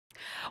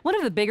One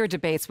of the bigger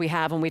debates we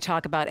have when we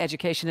talk about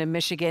education in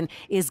Michigan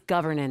is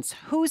governance.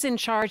 Who's in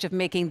charge of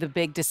making the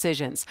big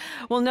decisions?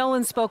 Well,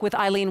 Nolan spoke with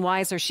Eileen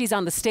Weiser. She's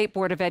on the State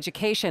Board of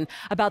Education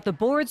about the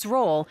board's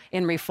role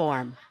in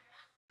reform.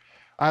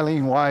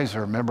 Eileen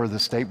Weiser, member of the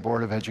State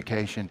Board of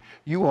Education.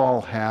 You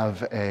all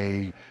have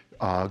a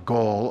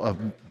goal of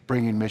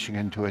bringing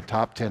Michigan to a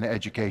top 10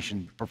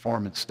 education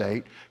performance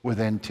state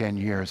within 10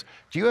 years.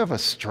 Do you have a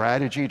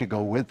strategy to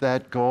go with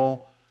that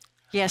goal?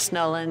 Yes,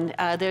 Nolan.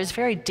 There's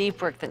very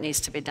deep work that needs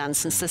to be done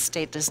since the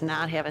state does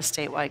not have a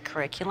statewide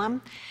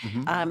curriculum.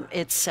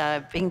 It's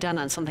being done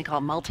on something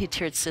called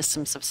multi-tiered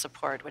systems of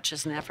support, which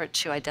is an effort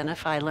to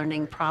identify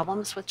learning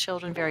problems with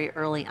children very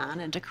early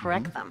on and to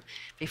correct them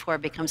before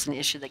it becomes an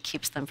issue that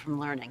keeps them from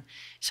learning.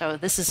 So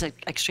this is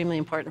extremely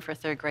important for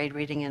third grade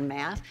reading and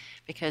math,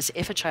 because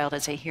if a child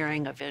has a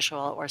hearing, a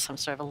visual, or some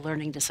sort of a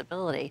learning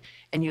disability,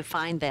 and you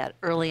find that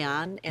early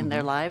on in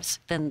their lives,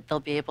 then they'll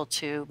be able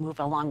to move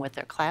along with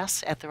their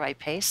class at the right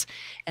pace,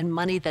 and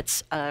money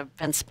that's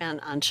been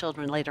spent on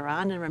children later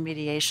on in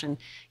remediation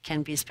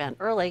can be spent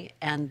early,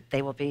 and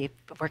they will be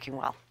working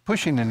well.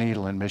 Pushing the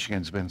needle in Michigan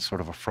has been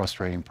sort of a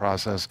frustrating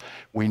process.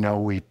 We know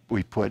we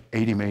put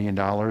 $80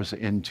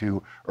 million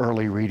into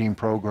early reading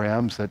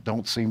programs that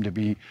don't seem to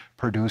be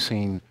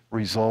producing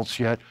results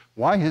yet.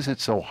 Why is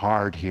it so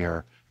hard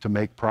here to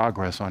make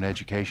progress on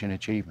education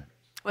achievement?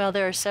 Well,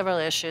 there are several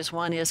issues.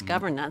 One is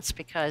governance,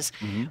 because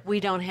we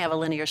don't have a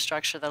linear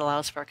structure that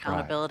allows for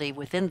accountability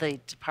within the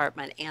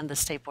department and the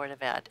State Board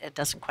of Ed. It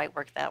doesn't quite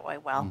work that way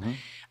well.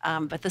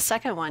 But the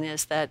second one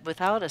is that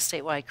without a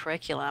statewide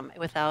curriculum,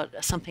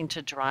 without something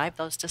to drive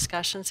those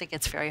discussions, it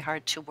gets very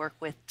hard to work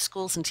with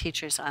schools and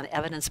teachers on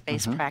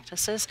evidence-based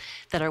practices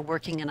that are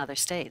working in other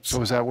states.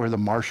 So is that where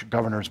the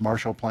governor's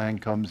Marshall Plan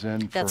comes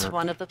in? That's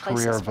one of the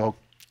places. Career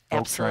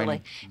Absolutely.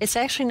 training? It's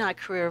actually not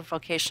career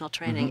vocational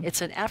training.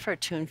 It's an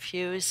effort to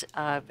infuse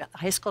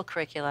high school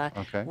curricula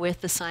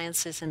with the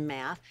sciences and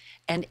math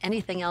and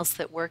anything else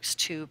that works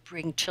to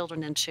bring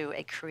children into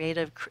a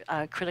creative,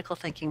 critical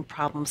thinking,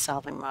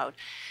 problem-solving mode.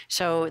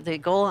 So the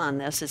goal on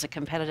this is a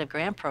competitive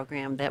grant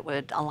program that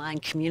would align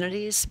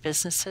communities,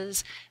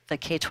 businesses, the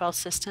K-12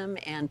 system,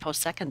 and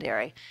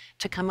post-secondary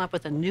to come up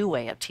with a new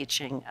way of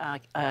teaching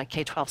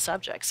K-12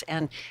 subjects.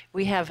 And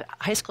we have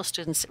high school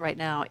students right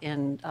now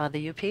in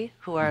the UP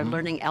who are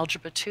learning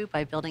Algebra 2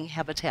 by building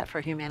Habitat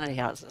for Humanity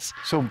houses.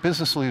 So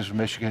Business Leaders of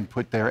Michigan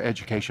put their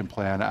education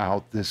plan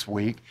out this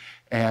week,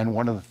 and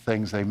one of the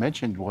things they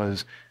mentioned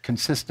was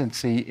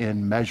consistency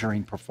in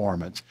measuring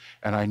performance.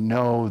 And I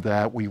know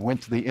that we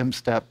went to the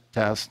M-STEP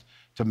test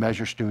to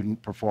measure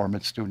student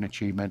performance, student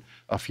achievement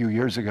a few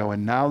years ago,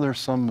 and now there's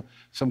some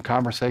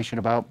conversation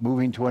about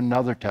moving to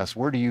another test.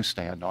 Where do you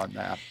stand on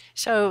that?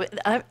 So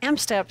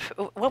M-STEP,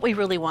 what we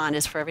really want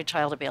is for every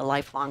child to be a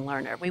lifelong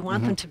learner. We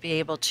want them to be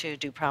able to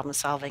do problem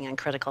solving and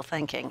critical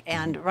thinking.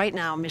 And right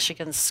now,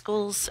 Michigan's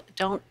schools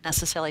don't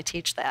necessarily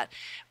teach that.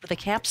 But the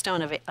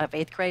capstone of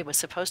 8th grade was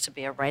supposed to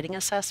be a writing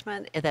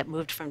assessment that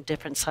moved from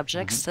different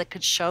subjects that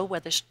could show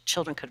whether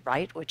children could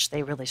write, which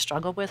they really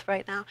struggle with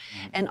right now,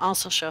 and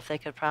also show if they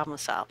could problem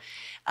solve.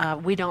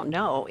 We don't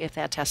know if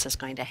that test is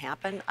going to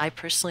happen. I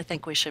personally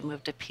think we should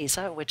move to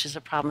PISA, which is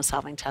a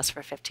problem-solving test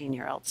for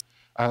 15-year-olds.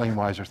 Eileen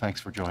Weiser, thanks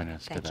for joining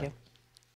us today. Thank you.